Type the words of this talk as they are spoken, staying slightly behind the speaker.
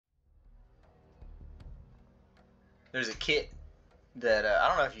There's a kit that I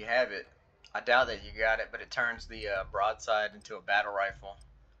don't know if you have it. I doubt that you got it, but it turns the broadside into a battle rifle.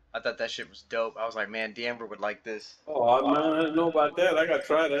 I thought that shit was dope. I was like, man, D'Amber would like this. Oh man, I didn't know about that. I gotta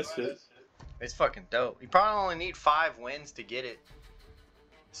try that shit. It's fucking dope. You probably only need 5 wins to get it.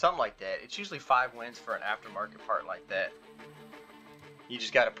 Something like that. It's usually 5 wins for an aftermarket part like that. You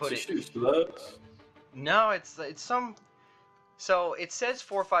just gotta put She it. shoots slugs. No, it's some. So it says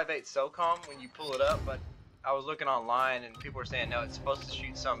 458 SOCOM when you pull it up, but I was looking online and people were saying no, it's supposed to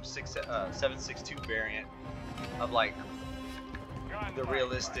shoot some 762 variant of like the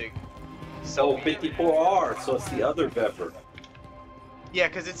realistic. So 54R, so it's the other Vepr. Yeah,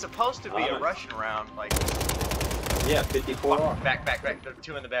 because it's supposed to be a Russian round, like. Yeah, 54R. Back. There are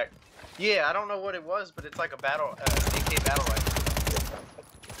 2 in the back. Yeah, I don't know what it was, but it's like a battle, AK battle rifle.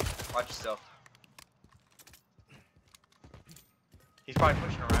 Watch yourself. He's probably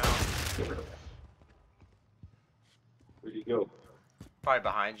pushing around. Where'd he go? Probably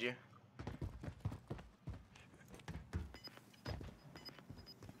behind you.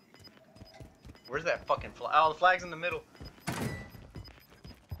 Where's that fucking flag? Oh, the flag's in the middle.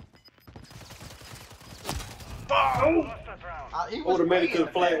 Oh! He Would've made it to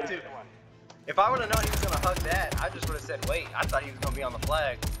the flag. Too. If I would have known he was gonna hug that, I just would have said wait. I thought he was gonna be on the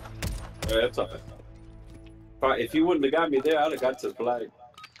flag. Yeah, that's alright. If you wouldn't have got me there, I'd have got to the flag.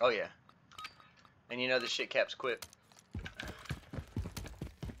 Oh yeah. And you know the shit caps quit.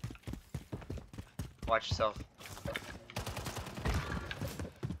 Watch yourself.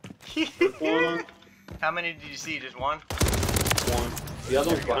 How many did you see? Just one? One. The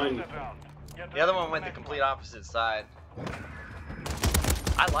other one's behind me. The other one went the complete opposite side.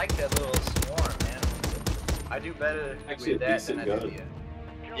 I like that little swarm, man. I do better Actually, with a that than decent I do gun.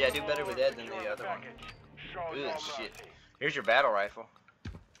 the Yeah, I do better with that than the other one. Ugh, shit. Here's your battle rifle.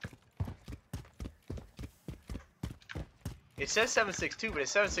 It says 7.62, but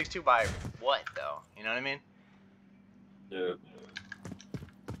it's 7.62 by what, though? You know what I mean? Yeah.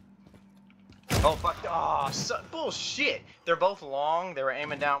 Oh, fuck. Oh, bullshit. They're both long. They were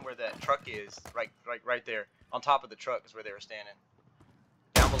aiming down where that truck is. Right there. On top of the truck is where they were standing.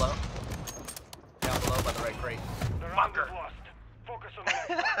 Down below. Down below by the red crate. Fucker. Focus on the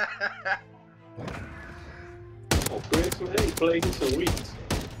next one. Oh, Chris, hey, playing some weeks.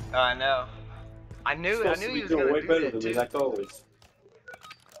 I know. I knew he was gonna way do better that than too. me, like always.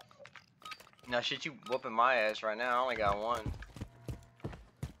 Now shit, you whooping my ass right now. I only got one.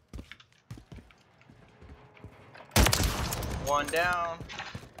 One down.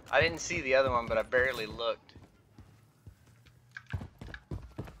 I didn't see the other one, but I barely looked.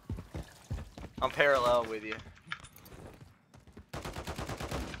 I'm parallel with you.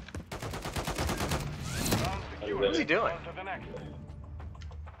 What's he doing?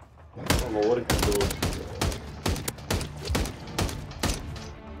 I don't know what he's doing.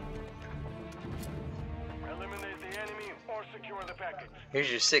 Eliminate the enemy or secure the package. Here's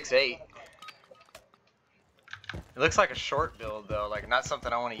your 6.8. It looks like a short build though, like not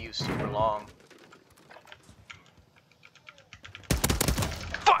something I want to use super long.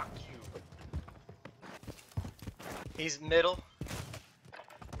 Fuck you! He's middle.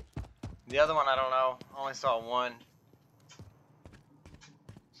 The other one I don't know. I only saw one.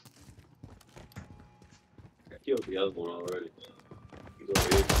 I killed the other one already. He's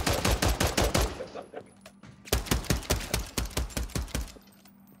over here.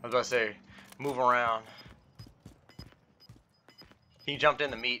 I was about to say, move around. He jumped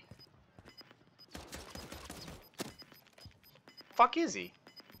in the meat. Fuck is he?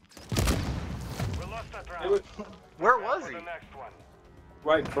 We lost that round. Where was he? The next one.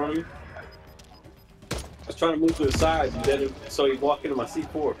 Right in front of me. I was trying to move to the side, and then so he walked into my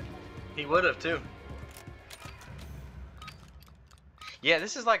C4. He would have too. Yeah,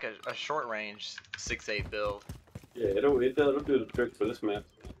 this is like a short range 6.8 build. Yeah, it'll do the trick for this map.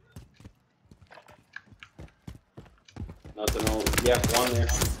 Nothing on. Yeah, one there.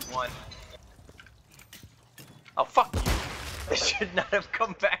 One. Oh fuck you! They should not have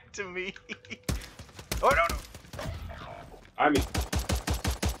come back to me. Oh no! I mean,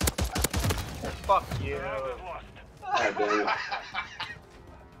 Fuck you! Round is lost. God damn it. At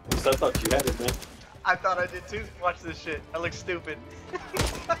least I thought you had it, man. I thought I did too. Watch this shit. I look stupid.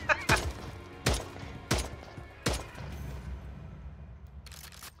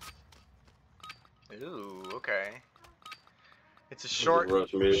 Ooh, okay. It's a short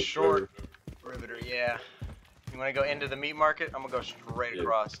riveter, yeah. You wanna go into the meat market? I'm gonna go straight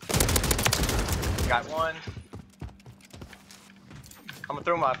across. Got one. I'm gonna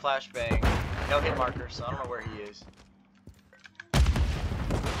throw my flashbang. No hit marker, so I don't know where he is.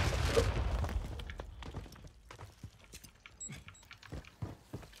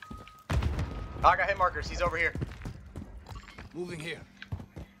 Oh, I got hit markers. He's over here. Moving here.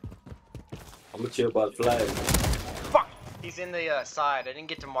 I'm gonna chill by the flag. Fuck! He's in the side. I didn't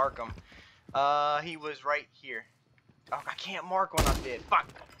get to mark him. He was right here. Oh, I can't mark when I'm dead. Fuck!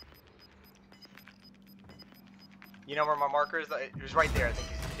 You know where my marker is? It was right there. I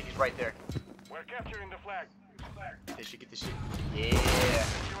think he's right there. We're capturing the flag. Get this shit, get this shit. Yeah.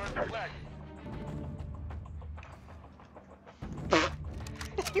 Secure the flag.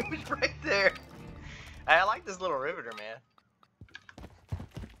 He was right there. I like this little riveter, man.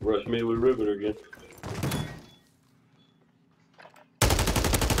 Rush me with Riveter again.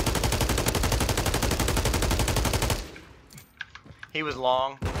 He was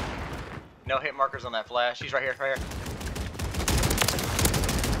long. No hit markers on that flash. He's right here, right here.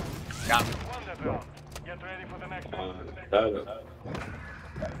 Got him. Wonderful. Get ready for the next one.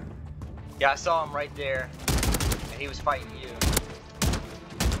 Yeah, I saw him right there. And he was fighting you.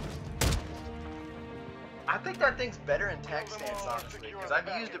 I think that thing's better in tech stance, honestly. Because I've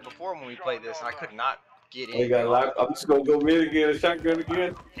used it before when we played this, and I could not get in. I got locked. I'm just gonna go mid again, a shotgun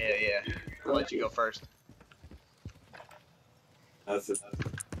again. Hell yeah. I'll let you go first. That's it.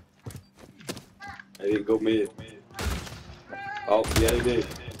 I didn't go mid. Oh, yeah, he did.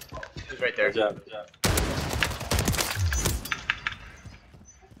 He's right there. Good job.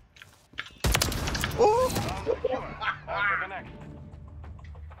 Ooh! On to the next.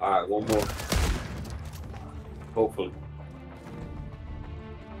 Alright, one more. Hopefully.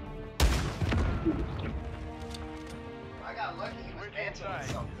 I got lucky he was mantling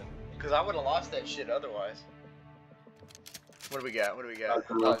something. Because I would have lost that shit otherwise. What do we got? What do we got?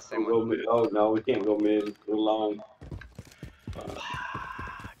 Oh, the same Go one. mid. Oh no, we can't go mid. We're long.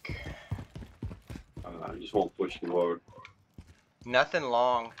 Fuck. I just won't push you forward. Nothing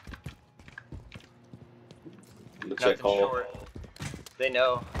long. I'm gonna Nothing check all. short. They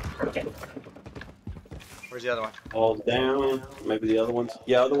know. Where's the other one? All down. Maybe the other ones.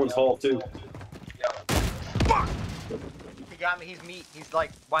 Yeah, other ones haul too. Fuck! He got me. He's meat. He's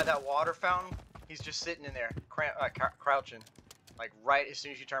like by that water fountain. He's just sitting in there, crouching. Like right as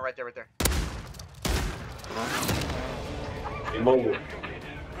soon as you turn, right there, right there. Game over.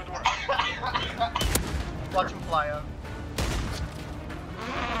 Good work. Watch him fly up.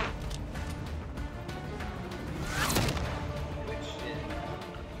 Good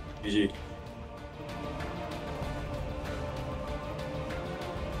shit. GG.